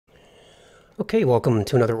Okay, welcome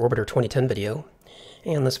to another Orbiter 2010 video.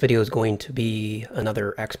 And this video is going to be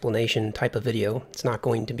another explanation type of video. It's not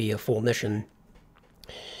going to be a full mission.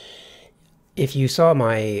 If you saw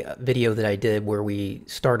my video that I did where we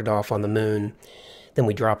started off on the moon, then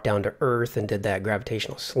we dropped down to Earth and did that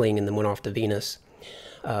gravitational sling and then went off to Venus.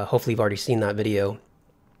 Hopefully you've already seen that video.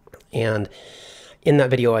 And in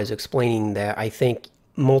that video I was explaining that I think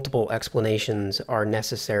multiple explanations are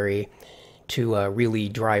necessary to really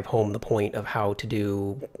drive home the point of how to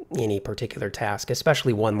do any particular task,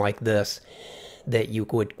 especially one like this that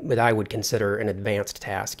I would consider an advanced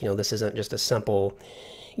task. You know, this isn't just a simple,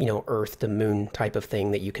 Earth to moon type of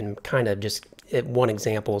thing that you can kind of just, one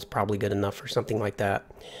example is probably good enough for something like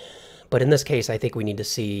that. But in this case, I think we need to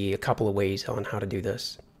see a couple of ways on how to do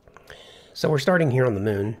this. So we're starting here on the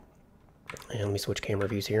moon, and let me switch camera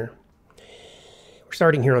views here. We're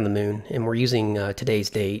starting here on the moon, and we're using today's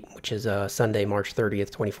date, which is Sunday, March 30th,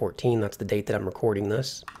 2014. That's the date that I'm recording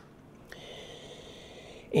this.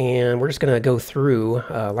 And we're just going to go through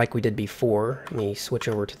like we did before. Let me switch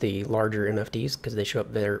over to the larger MFDs because they show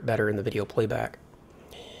up better in the video playback.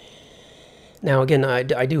 Now again,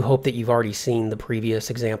 I do hope that you've already seen the previous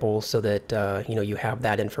examples so that you have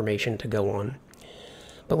that information to go on.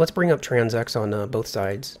 But let's bring up transx on both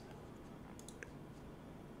sides.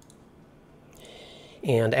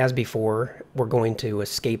 And as before, we're going to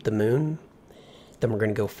escape the moon, then we're going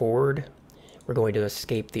to go forward, we're going to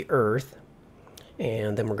escape the Earth,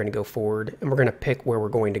 and then we're going to go forward, and we're going to pick where we're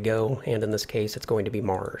going to go, and in this case it's going to be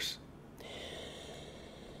Mars.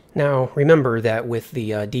 Now remember that with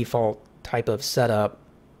the default type of setup,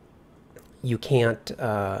 you can't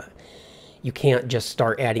just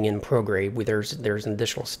start adding in prograde. There's an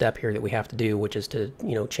additional step here that we have to do, which is to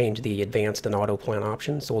change the advanced and auto plan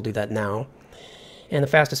options, so we'll do that now. And the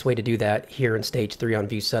fastest way to do that here in stage 3 on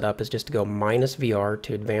view setup is just to go -VR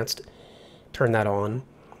to advanced, turn that on,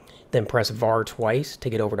 then press VAR twice to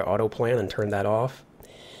get over to auto plan and turn that off.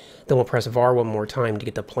 Then we'll press VAR one more time to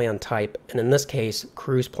get the plan type, and in this case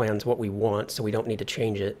cruise plan is what we want, so we don't need to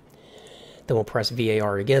change it. Then we'll press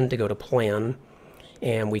VAR again to go to plan,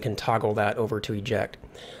 and we can toggle that over to eject.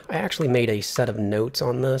 I actually made a set of notes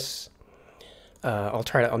on this.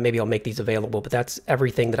 Maybe I'll make these available, but that's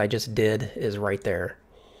everything that I just did is right there.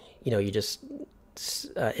 You just,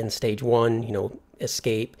 in stage 1,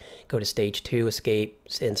 escape, go to stage 2, escape,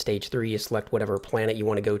 in stage 3, you select whatever planet you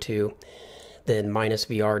want to go to, then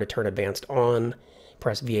 -VR to turn advanced on,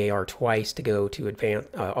 press VAR twice to go to advanced,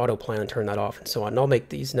 auto plan and turn that off, and so on. And I'll make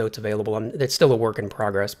these notes available. It's still a work in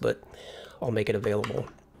progress, but I'll make it available.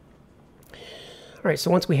 Alright,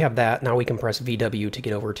 so once we have that, now we can press VW to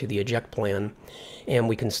get over to the eject plan, and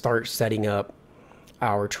we can start setting up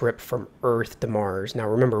our trip from Earth to Mars. Now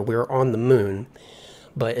remember, we're on the moon,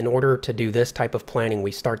 but in order to do this type of planning,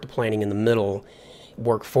 we start the planning in the middle,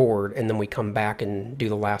 work forward, and then we come back and do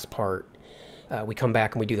the last part. We come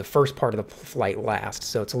back and we do the first part of the flight last,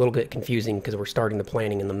 so it's a little bit confusing because we're starting the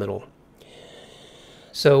planning in the middle.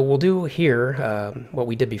 So we'll do here what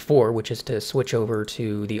we did before, which is to switch over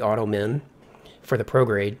to the auto min for the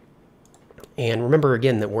prograde. And remember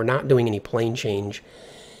again that we're not doing any plane change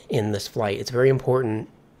in this flight. It's very important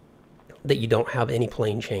that you don't have any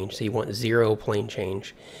plane change, so you want 0 plane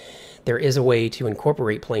change. There is a way to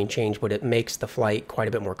incorporate plane change, but it makes the flight quite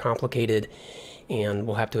a bit more complicated, and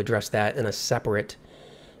we'll have to address that in a separate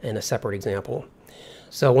example.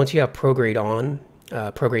 So once you have prograde on,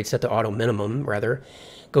 prograde set to auto minimum rather,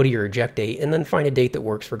 go to your eject date and then find a date that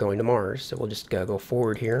works for going to Mars. So we'll just go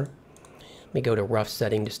forward here. Let me go to rough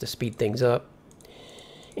setting just to speed things up.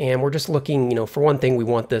 And we're just looking, for one thing, we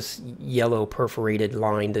want this yellow perforated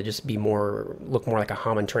line to just be look more like a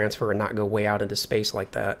Hammond transfer and not go way out into space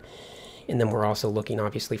like that. And then we're also looking,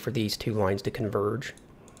 obviously, for these two lines to converge.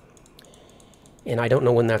 And I don't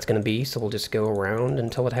know when that's going to be, so we'll just go around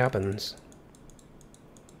until it happens.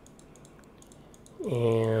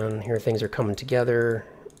 And here things are coming together,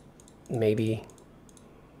 maybe.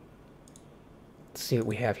 Let's see what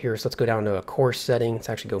we have here. So let's go down to a course setting. Let's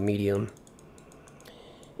actually go medium.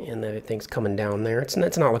 And everything's coming down there. It's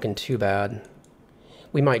not looking too bad.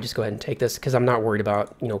 We might just go ahead and take this because I'm not worried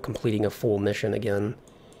about, completing a full mission again.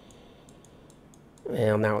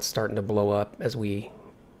 And now it's starting to blow up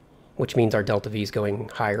which means our delta V is going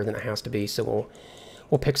higher than it has to be. So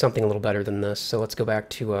we'll pick something a little better than this. So let's go back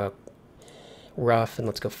to rough and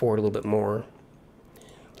let's go forward a little bit more.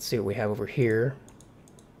 Let's see what we have over here.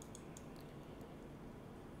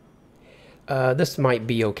 This might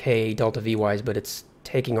be okay delta V wise, but it's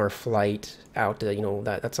taking our flight out to,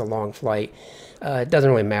 that's a long flight. It doesn't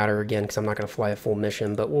really matter again because I'm not going to fly a full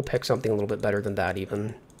mission, but we'll pick something a little bit better than that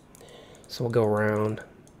even. So we'll go around.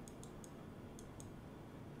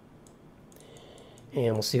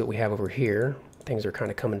 And we'll see what we have over here. Things are kind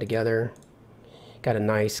of coming together. Got a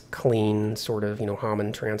nice, clean, sort of,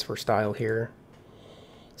 Hammond transfer style here.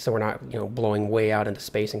 So we're not, blowing way out into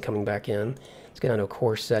space and coming back in. Let's get onto a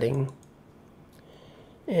course setting.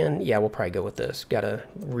 And yeah, we'll probably go with this. Got a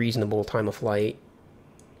reasonable time of flight.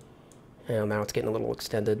 And now it's getting a little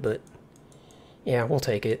extended, but yeah, we'll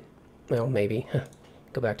take it. Well, maybe.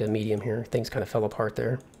 Go back to medium here. Things kind of fell apart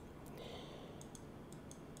there.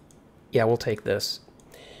 Yeah, we'll take this.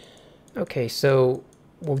 Okay, so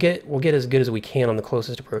we'll get as good as we can on the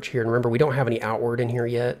closest approach here. And remember, we don't have any outward in here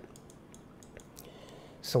yet.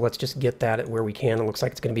 So let's just get that at where we can. It looks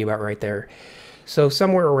like it's going to be about right there. So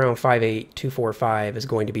somewhere around 58245 is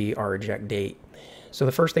going to be our eject date. So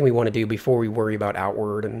the first thing we want to do before we worry about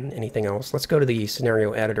outward and anything else, let's go to the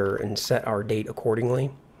scenario editor and set our date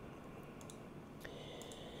accordingly.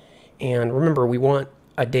 And remember, we want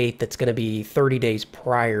a date that's going to be 30 days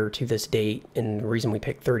prior to this date, and the reason we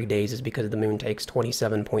picked 30 days is because the moon takes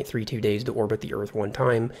 27.32 days to orbit the Earth one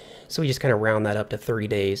time, so we just kind of round that up to 30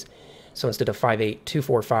 days. So instead of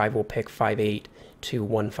 58245, we'll pick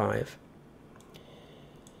 58215.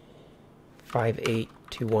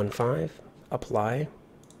 58215, apply.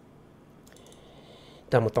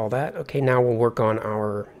 Done with all that. Okay, now we'll work on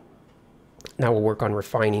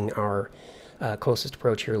refining our closest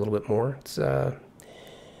approach here a little bit more.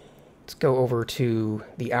 Let's go over to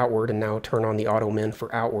the outward and now turn on the auto min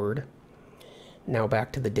for outward. Now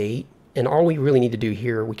back to the date. And all we really need to do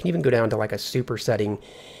here, we can even go down to like a super setting,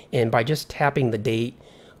 and by just tapping the date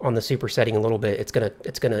on the super setting a little bit, it's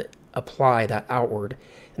gonna apply that outward,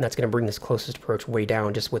 and that's gonna bring this closest approach way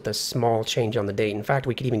down just with a small change on the date. In fact,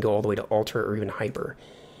 we could even go all the way to ultra or even hyper.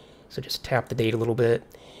 So just tap the date a little bit.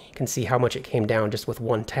 You can see how much it came down just with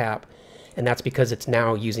one tap, and that's because it's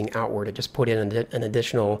now using outward. It just put in an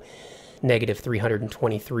additional negative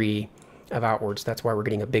 323 of outwards. That's why we're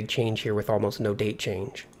getting a big change here with almost no date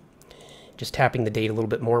change. Just tapping the date a little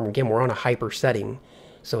bit more. And again, we're on a hyper setting,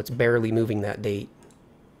 so it's barely moving that date.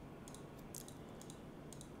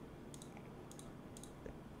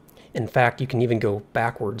 In fact, you can even go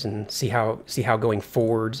backwards and see how going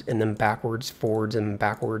forwards and then backwards, forwards and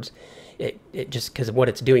backwards. It just, because what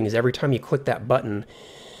it's doing is every time you click that button,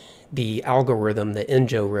 the algorithm that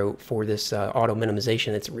Enjo wrote for this auto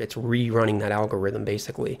minimization, it's rerunning that algorithm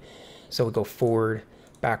basically. So we go forward,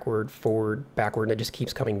 backward, and it just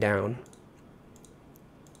keeps coming down.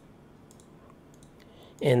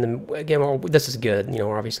 And then, again, this is good.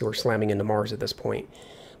 Obviously we're slamming into Mars at this point.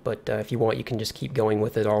 But if you want, you can just keep going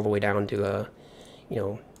with it all the way down to a,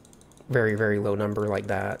 very, very low number like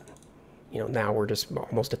that. Now we're just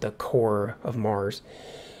almost at the core of Mars.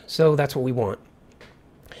 So that's what we want.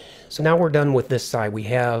 So now we're done with this side. We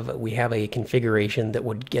have a configuration that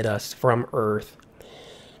would get us from Earth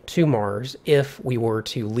to Mars if we were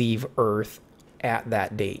to leave Earth at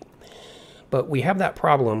that date. But we have that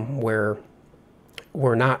problem where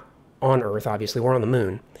we're not on Earth, obviously. We're on the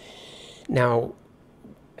moon. Now,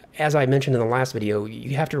 as I mentioned in the last video,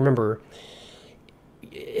 you have to remember,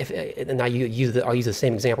 and I'll use the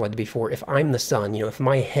same example I did before. If I'm the sun, if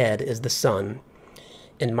my head is the sun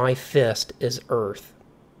and my fist is Earth,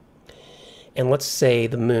 and let's say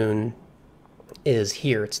the moon is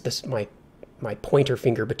here, it's this my pointer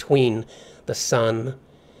finger between the sun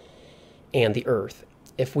and the Earth.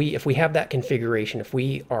 If we have that configuration, if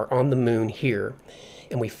we are on the moon here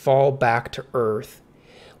and we fall back to Earth,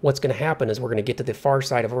 what's going to happen is we're going to get to the far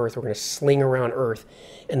side of Earth, we're going to sling around Earth,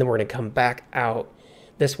 and then we're going to come back out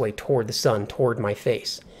this way toward the sun, toward my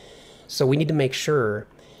face. So we need to make sure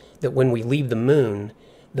that when we leave the moon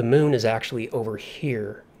is actually over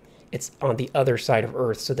here. It's on the other side of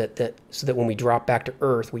Earth, so that when we drop back to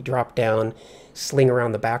Earth, we drop down, sling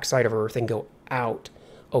around the back side of Earth, and go out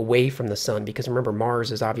away from the sun. Because remember,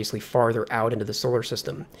 Mars is obviously farther out into the solar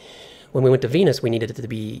system. When we went to Venus, we needed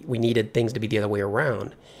things to be the other way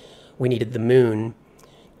around. We needed the moon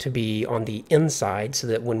to be on the inside, so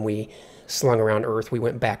that when we slung around Earth, we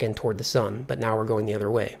went back in toward the sun. But now we're going the other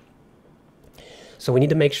way. So we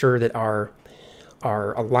need to make sure that our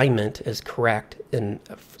alignment is correct, and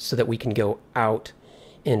so that we can go out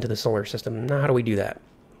into the solar system. Now, how do we do that?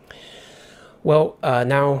 Well,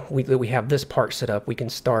 now that we have this part set up, we can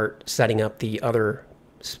start setting up the other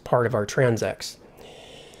part of our transects.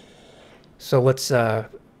 So let's,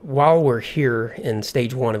 while we're here in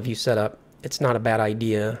stage 1 of view setup, it's not a bad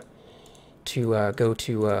idea to go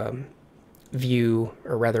to view,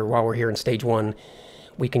 or rather, while we're here in stage 1,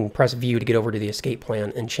 we can press view to get over to the escape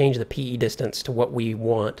plan and change the PE distance to what we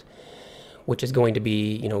want, which is going to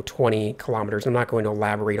be, 20 kilometers. I'm not going to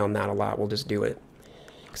elaborate on that a lot. We'll just do it.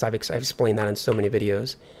 because I've explained that in so many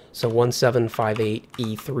videos. So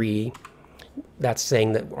 1758E3, that's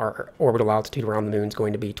saying that our orbital altitude around the moon is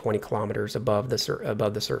going to be 20 kilometers above the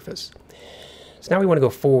surface. So now we want to go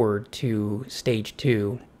forward to stage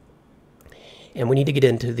 2, and we need to get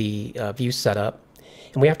into the view setup,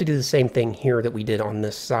 and we have to do the same thing here that we did on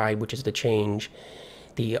this side, which is to change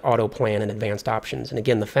the auto plan and advanced options. And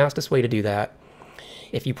again, the fastest way to do that,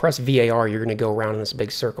 if you press VAR, you're going to go around in this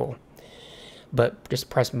big circle. But just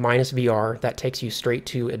press -VR, that takes you straight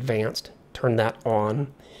to advanced, turn that on,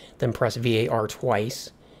 then press VAR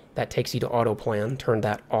twice, that takes you to auto plan, turn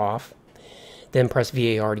that off, then press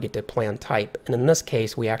VAR to get to plan type. And in this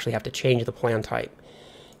case, we actually have to change the plan type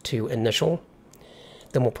to initial,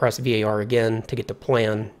 then we'll press VAR again to get to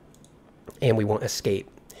plan, and we want escape.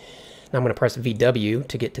 Now I'm going to press VW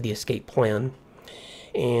to get to the escape plan,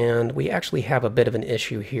 and we actually have a bit of an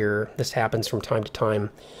issue here. This happens from time to time,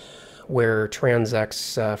 where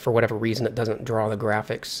TransX, for whatever reason, it doesn't draw the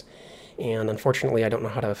graphics. And unfortunately, I don't know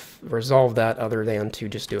how to resolve that other than to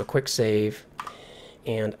just do a quick save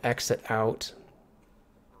and exit out.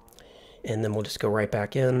 And then we'll just go right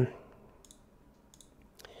back in.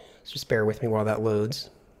 So just bear with me while that loads.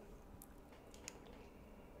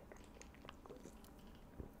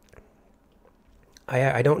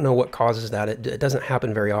 I don't know what causes that. It doesn't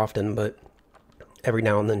happen very often, but every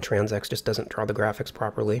now and then TransX just doesn't draw the graphics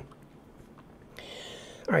properly.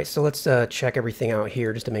 Alright, so let's check everything out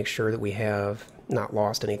here just to make sure that we have not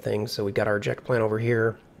lost anything. So we've got our eject plan over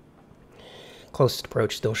here. Closest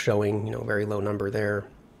approach still showing, very low number there.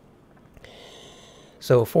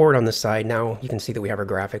 So forward on this side, now you can see that we have our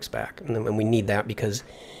graphics back. And we need that because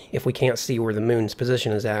if we can't see where the moon's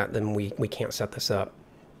position is at, then we can't set this up.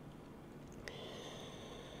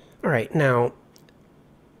 Alright, now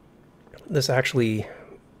this actually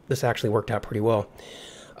worked out pretty well.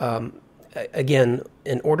 Again,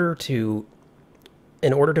 in order to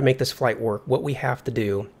make this flight work, what we have to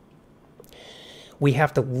do, we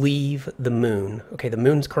have to leave the moon. Okay, the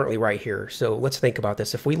moon's currently right here. So let's think about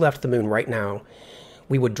this. If we left the moon right now,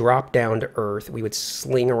 we would drop down to Earth. We would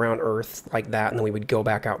sling around Earth like that, and then we would go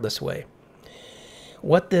back out this way.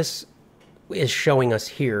 What this is showing us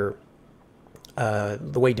here,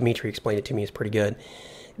 the way Dimitri explained it to me is pretty good.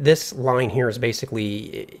 This line here is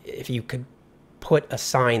basically, if you could put a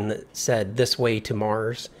sign that said this way to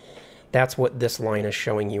Mars, that's what this line is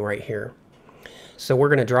showing you right here. So we're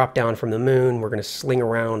going to drop down from the moon, we're going to sling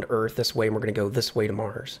around Earth this way, and we're going to go this way to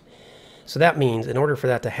Mars. So that means in order for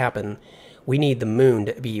that to happen, we need the moon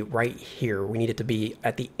to be right here. We need it to be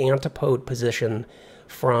at the antipode position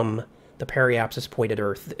from the periapsis point at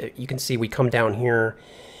Earth. You can see we come down here,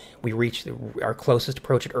 we reach our closest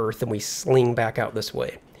approach at Earth, and we sling back out this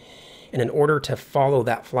way. And in order to follow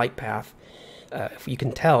that flight path, if you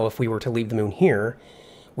can tell, if we were to leave the moon here,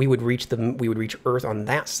 we would reach Earth on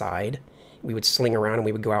that side. We would sling around and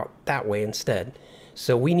we would go out that way instead.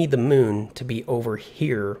 So we need the moon to be over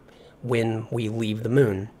here when we leave the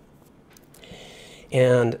moon.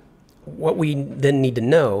 And what we then need to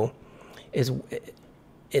know is,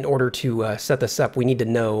 in order to set this up, we need to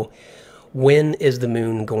know when is the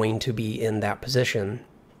moon going to be in that position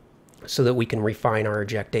so that we can refine our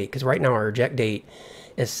eject date. Because right now our eject date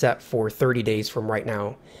is set for 30 days from right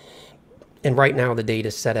now. And right now the date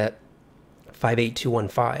is set at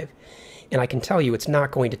 58215. And I can tell you it's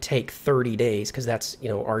not going to take 30 days because that's,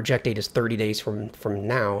 our eject date is 30 days from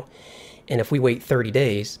now. And if we wait 30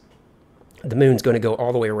 days, the moon's going to go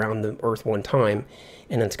all the way around the Earth one time,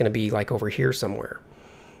 and it's going to be like over here somewhere.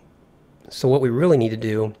 So what we really need to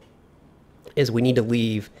do is we need to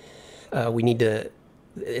leave,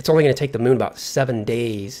 it's only going to take the moon about 7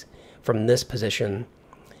 days from this position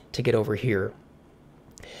to get over here.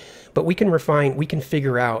 But we can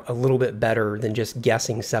figure out a little bit better than just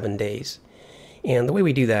guessing 7 days. And the way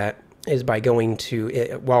we do that is by going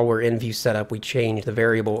to, while we're in view setup, we change the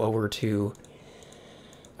variable over to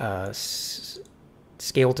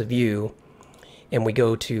scale to view, and we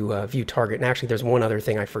go to view target. And actually there's one other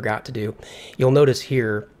thing I forgot to do. You'll notice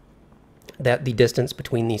here that the distance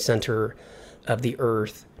between the center of the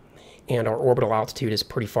Earth and our orbital altitude is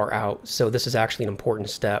pretty far out. So this is actually an important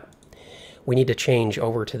step. We need to change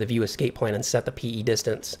over to the view escape plan and set the PE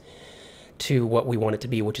distance to what we want it to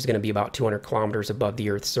be, which is going to be about 200 kilometers above the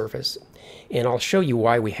Earth's surface. And I'll show you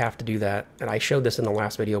why we have to do that. And I showed this in the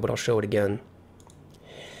last video, but I'll show it again.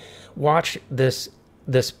 Watch this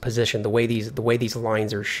position, the way these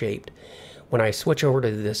lines are shaped. When I switch over to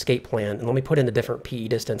the escape plan, and let me put in a different PE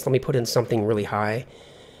distance, let me put in something really high,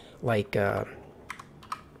 like that.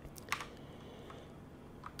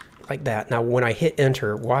 Now when I hit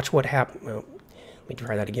enter, watch what happens. Well, let me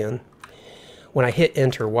try that again. When I hit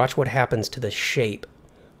enter, watch what happens to the shape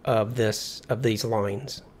of these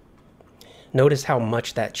lines. Notice how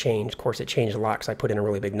much that changed. Of course, it changed a lot because I put in a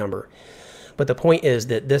really big number. But the point is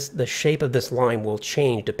that the shape of this line will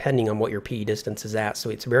change depending on what your PE distance is at. So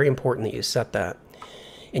it's very important that you set that.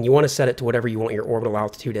 And you want to set it to whatever you want your orbital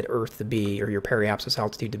altitude at Earth to be, or your periapsis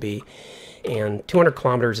altitude to be. And 200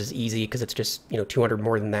 kilometers is easy because it's just 200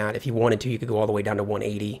 more than that. If you wanted to, you could go all the way down to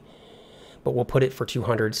 180. But we'll put it for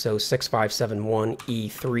 200. So 6571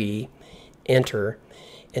 E3, enter,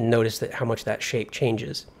 and notice that how much that shape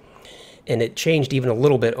changes. And it changed even a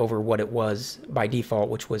little bit over what it was by default,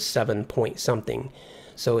 which was 7 point something.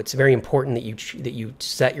 So it's very important that you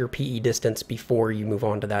set your PE distance before you move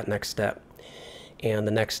on to that next step. And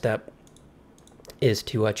the next step is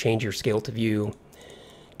to change your scale to view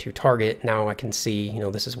to target. Now I can see,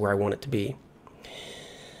 this is where I want it to be.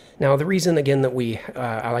 Now the reason again that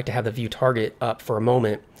I like to have the view target up for a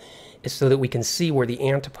moment is so that we can see where the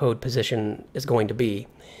antipode position is going to be.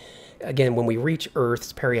 Again, when we reach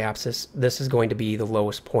Earth's periapsis, this is going to be the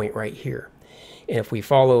lowest point right here. And if we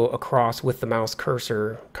follow across with the mouse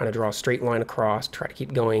cursor, kind of draw a straight line across, try to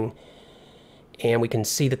keep going, and we can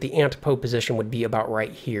see that the antipode position would be about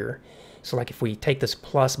right here. So like if we take this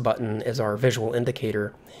plus button as our visual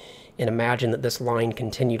indicator and imagine that this line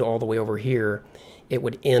continued all the way over here, it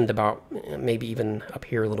would end about maybe even up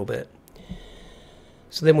here a little bit.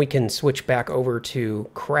 So then we can switch back over to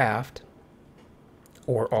craft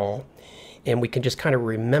or all, and we can just kind of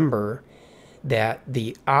remember that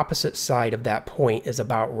the opposite side of that point is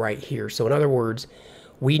about right here. So in other words,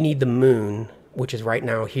 we need the moon, which is right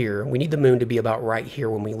now here, we need the moon to be about right here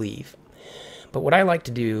when we leave. But what I like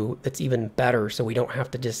to do that's even better, so we don't have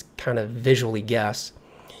to just kind of visually guess,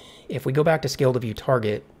 if we go back to scale to view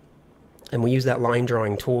target and we use that line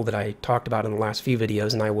drawing tool that I talked about in the last few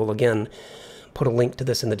videos, and I will again put a link to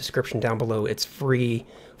this in the description down below. It's free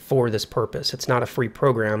for this purpose. It's not a free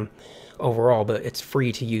program overall, but it's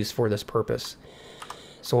free to use for this purpose.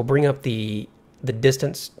 So we'll bring up the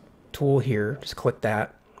distance tool here, just click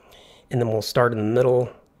that, and then we'll start in the middle,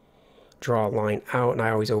 draw a line out, and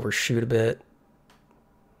I always overshoot a bit.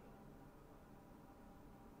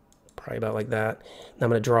 Probably about like that. And I'm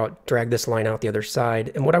going to drag this line out the other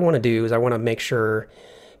side. And what I want to do is I want to make sure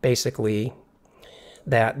basically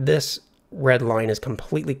that this red line is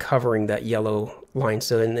completely covering that yellow line.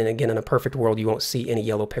 So, and again, in a perfect world, you won't see any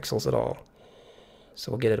yellow pixels at all.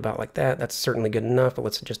 So we'll get it about like that. That's certainly good enough, but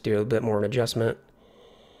let's just do a bit more of an adjustment.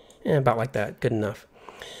 And about like that, good enough.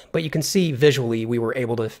 But you can see visually we were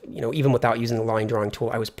able to, even without using the line drawing tool,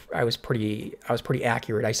 I was pretty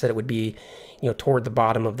accurate. I said it would be, toward the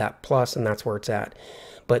bottom of that plus, and that's where it's at.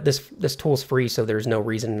 But this tool's free, so there's no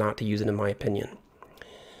reason not to use it in my opinion.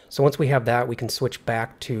 So once we have that, we can switch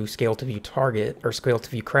back to scale to view target or scale to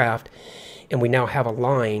view craft, and we now have a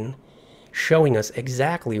line showing us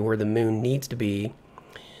exactly where the moon needs to be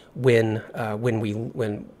when we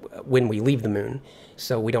leave the moon.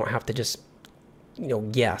 So we don't have to just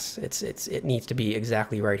guess. It needs to be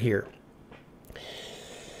exactly right here.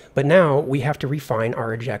 But now we have to refine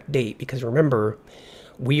our eject date, because remember,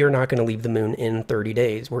 we are not going to leave the moon in 30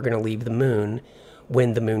 days. We're going to leave the moon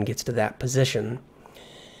when the moon gets to that position.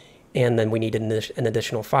 And then we need an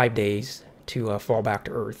additional 5 days to fall back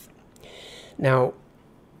to Earth. Now,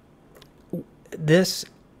 this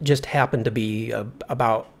just happened to be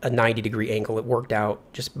about a 90-degree angle. It worked out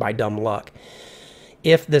just by dumb luck.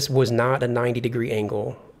 If this was not a 90-degree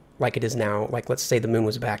angle, like it is now, like let's say the moon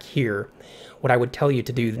was back here, what I would tell you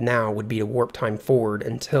to do now would be to warp time forward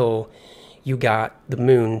until you got the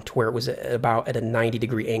moon to where it was about at a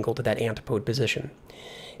 90-degree angle to that antipode position.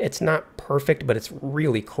 It's not perfect, but it's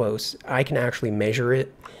really close. I can actually measure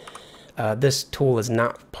it. This tool is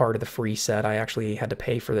not part of the free set. I actually had to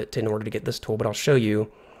pay for it in order to get this tool, but I'll show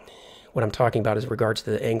you what I'm talking about as regards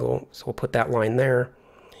to the angle. So we'll put that line there,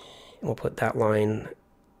 and we'll put that line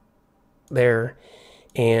there,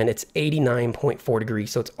 and it's 89.4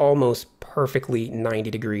 degrees, so it's almost perfectly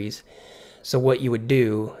 90 degrees. So what you would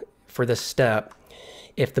do for this step,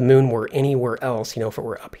 if the moon were anywhere else, if it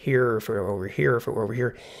were up here, if it were over here, if it were over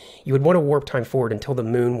here, you would want to warp time forward until the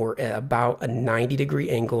moon were at about a 90-degree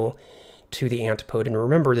angle to the antipode. And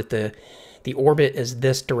remember that the orbit is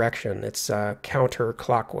this direction. It's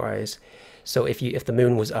counterclockwise. So if the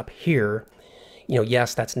moon was up here,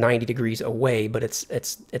 yes, that's 90 degrees away, but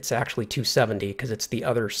it's actually 270 because it's the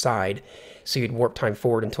other side. So you'd warp time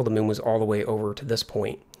forward until the moon was all the way over to this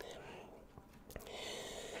point.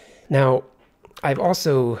 Now, I've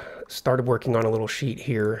also started working on a little sheet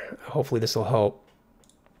here. Hopefully this will help.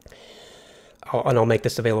 And I'll make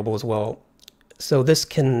this available as well. So this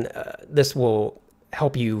will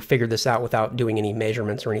help you figure this out without doing any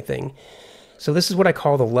measurements or anything. So this is what I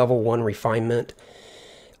call the level 1 refinement.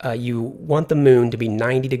 You want the moon to be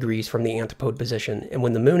 90 degrees from the antipode position. And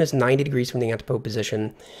when the moon is 90 degrees from the antipode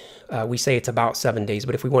position, we say it's about 7 days.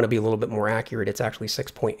 But if we want to be a little bit more accurate, it's actually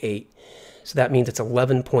 6.8. So that means it's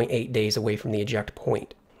 11.8 days away from the eject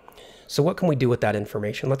point. So what can we do with that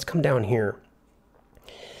information? Let's come down here.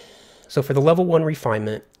 So for the level 1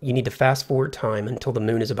 refinement, you need to fast forward time until the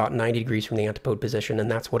moon is about 90 degrees from the antipode position,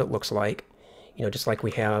 and that's what it looks like. You know, just like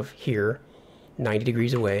we have here, 90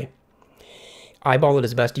 degrees away. Eyeball it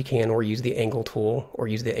as best you can, or use the angle tool, or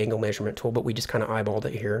use the angle measurement tool, but we just kind of eyeballed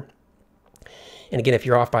it here. And again, if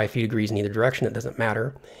you're off by a few degrees in either direction, it doesn't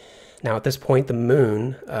matter. Now at this point, the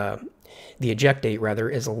moon, the eject date rather,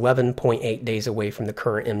 is 11.8 days away from the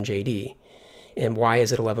current MJD. And why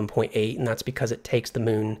is it 11.8? And that's because it takes the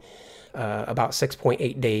moon about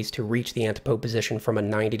 6.8 days to reach the antipode position from a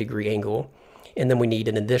 90-degree angle. And then we need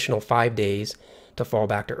an additional 5 days to fall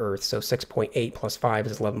back to Earth. So 6.8 plus 5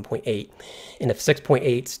 is 11.8. And if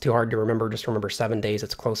 6.8 is too hard to remember, just remember 7 days.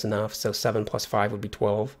 It's close enough. So 7 plus 5 would be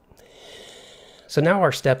 12. So now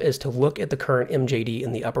our step is to look at the current MJD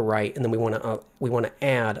in the upper right, and then we want to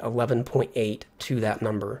add 11.8 to that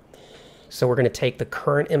number. So we're going to take the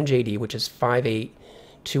current MJD, which is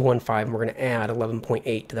 58215, and we're going to add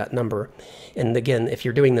 11.8 to that number. And again, if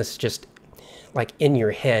you're doing this just like in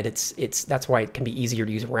your head, that's why it can be easier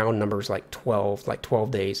to use round numbers like 12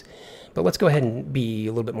 days. But let's go ahead and be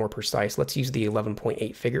a little bit more precise. Let's use the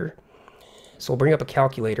 11.8 figure. So we'll bring up a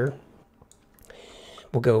calculator.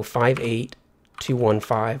 We'll go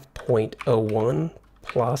 58215.01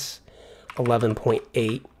 plus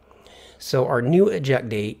 11.8. So our new eject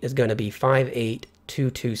date is going to be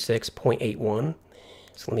 58226.81.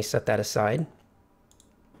 So let me set that aside.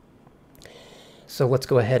 So let's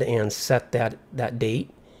go ahead and set that date.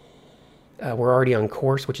 We're already on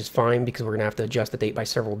course, which is fine because we're going to have to adjust the date by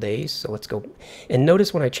several days. So let's go. And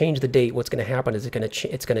notice when I change the date, what's going to happen is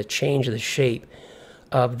it's going to change the shape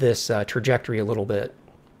of this trajectory a little bit.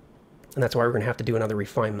 And that's why we're going to have to do another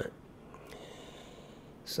refinement.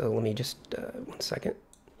 So let me just, 1 second.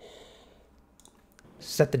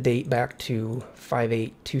 Set the date back to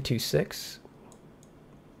 58226.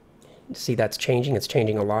 See, that's changing. It's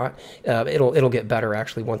changing a lot. It'll get better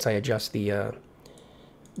actually once I adjust the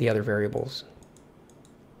other variables.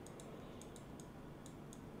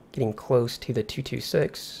 Getting close to the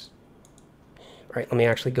 226. All right, let me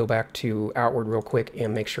actually go back to outward real quick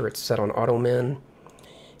and make sure it's set on auto min,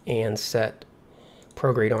 and set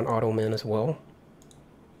prograde on auto min as well.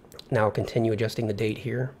 Now I'll continue adjusting the date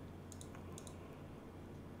here.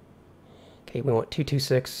 Okay, we want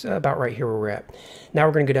 226, about right here where we're at. Now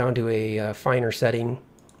we're going to go down to a finer setting,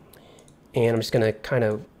 and I'm just going to kind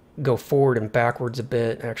of go forward and backwards a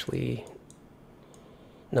bit. Actually,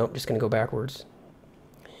 nope, just going to go backwards.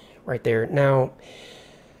 Right there. Now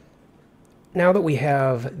that we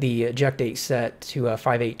have the eject date set to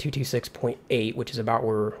 58226.8, which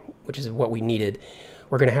is what we needed,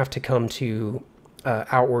 we're going to have to come to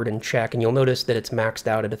outward and check, and you'll notice that it's maxed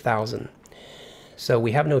out at 1,000. So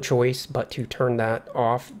we have no choice but to turn that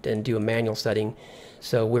off and do a manual setting.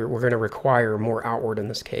 So we're going to require more outward in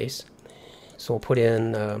this case. So we'll put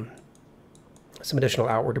in some additional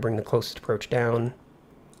outward to bring the closest approach down.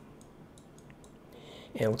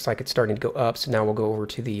 And it looks like it's starting to go up. So now we'll go over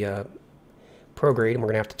to the prograde, and we're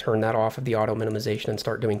going to have to turn that off of the auto minimization and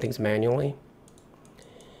start doing things manually.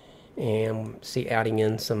 And see, adding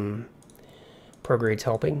in some progrades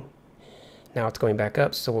helping. Now it's going back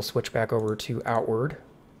up, so we'll switch back over to outward.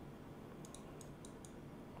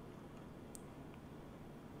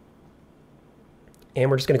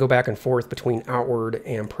 And we're just going to go back and forth between outward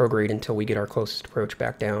and prograde until we get our closest approach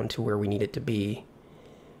back down to where we need it to be.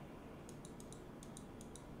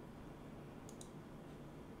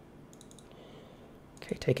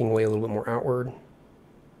 Okay, taking away a little bit more outward.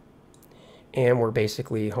 And we're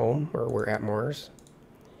basically home, or we're at Mars.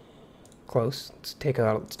 Close. Let's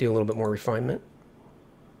do a little bit more refinement.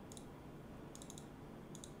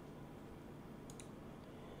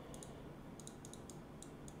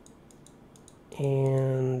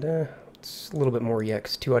 And it's a little bit more yet,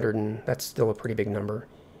 because 200, and that's still a pretty big number.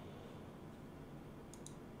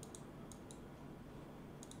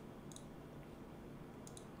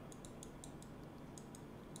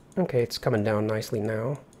 Okay, it's coming down nicely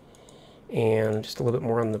now. And just a little bit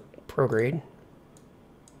more on the prograde.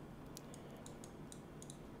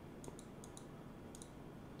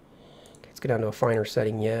 Go down to a finer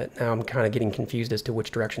setting yet. Now I'm kind of getting confused as to which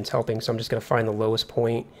direction's helping, so I'm just going to find the lowest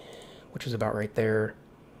point, which is about right there.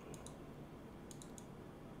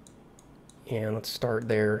 And let's start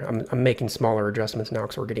there. I'm making smaller adjustments now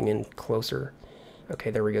because we're getting in closer.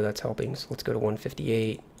 Okay, there we go. That's helping. So let's go to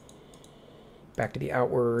 158. Back to the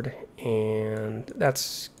outward. And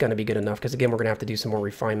that's going to be good enough because, again, we're going to have to do some more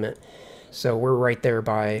refinement. So we're right there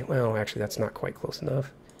by, well, actually, that's not quite close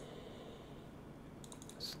enough.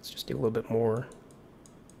 So let's just do a little bit more.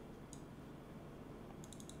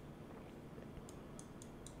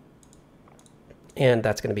 And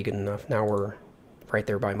that's going to be good enough. Now we're right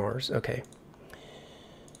there by Mars. Okay.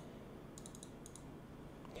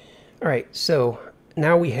 All right, so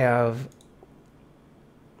now we have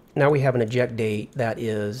an eject date that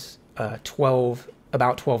is about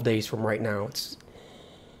 12 days from right now.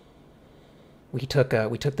 We took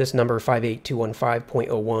this number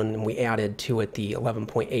 58215.01 and we added to it the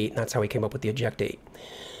 11.8, and that's how we came up with the eject date.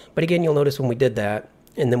 But again, you'll notice when we did that,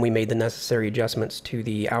 and then we made the necessary adjustments to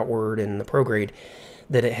the outward and the prograde,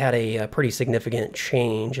 that it had a pretty significant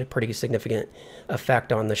change, a pretty significant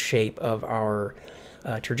effect on the shape of our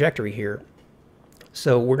trajectory here.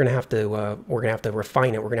 So we're gonna have to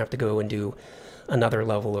refine it. We're gonna have to go and do another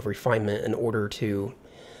level of refinement in order to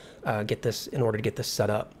get this set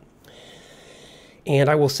up. And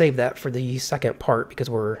I will save that for the second part because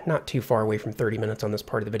we're not too far away from 30 minutes on this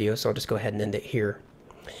part of the video, so I'll just go ahead and end it here.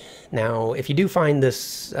 Now, if you do find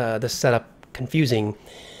this setup confusing,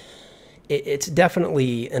 it's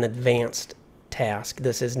definitely an advanced task.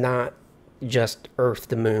 This is not just Earth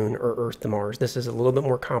to Moon or Earth to Mars. This is a little bit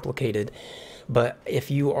more complicated. But if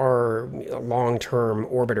you are a long-term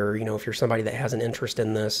orbiter, you know, if you're somebody that has an interest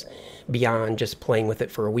in this beyond just playing with it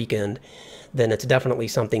for a weekend, then it's definitely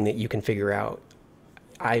something that you can figure out.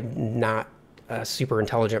 I'm not a super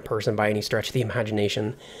intelligent person by any stretch of the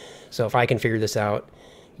imagination. So if I can figure this out,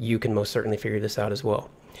 you can most certainly figure this out as well.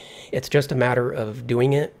 It's just a matter of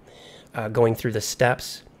doing it, going through the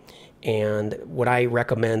steps. And what I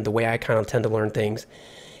recommend, the way I kind of tend to learn things,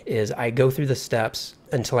 is I go through the steps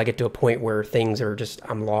until I get to a point where things are just,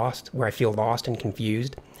 I'm lost, where I feel lost and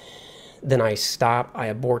confused. Then I stop, I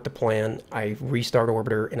abort the plan, I restart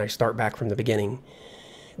orbiter, and I start back from the beginning.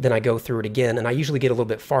 Then I go through it again, and I usually get a little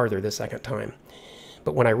bit farther the second time.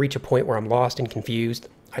 But when I reach a point where I'm lost and confused,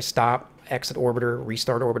 I stop, exit orbiter,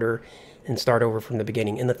 restart orbiter, and start over from the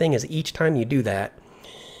beginning. And the thing is, each time you do that,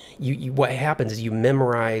 what happens is you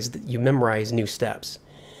memorize new steps.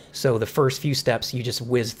 So the first few steps, you just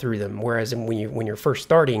whiz through them. Whereas when you're first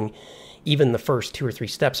starting, even the first 2 or 3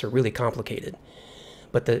 steps are really complicated.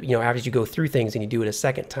 But as you go through things and you do it a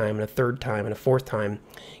second time and a third time and a fourth time,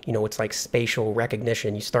 it's like spatial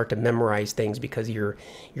recognition. You start to memorize things because you're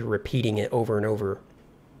repeating it over and over.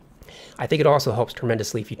 I think it also helps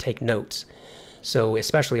tremendously if you take notes. So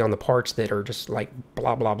especially on the parts that are just like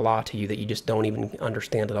blah, blah, blah to you that you just don't even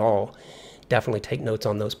understand at all, definitely take notes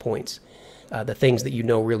on those points. The things that you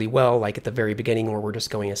know really well, like at the very beginning where we're just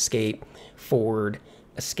going escape, forward,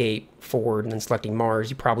 and then selecting Mars,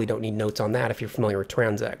 you probably don't need notes on that if you're familiar with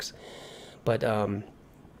transects. But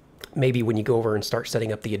maybe when you go over and start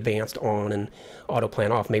setting up the advanced on and auto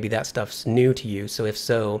plan off, maybe that stuff's new to you. So if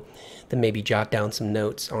so, then maybe jot down some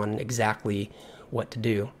notes on exactly what to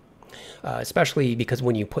do. Especially because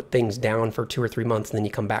when you put things down for 2 or 3 months and then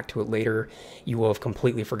you come back to it later, you will have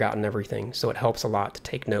completely forgotten everything. So it helps a lot to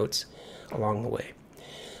take notes along the way.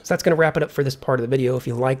 So that's going to wrap it up for this part of the video. If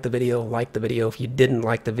you liked the video, like the video. If you didn't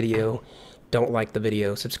like the video, don't like the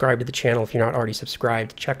video. Subscribe to the channel if you're not already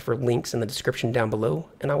subscribed. Check for links in the description down below,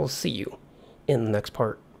 and I will see you in the next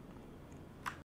part.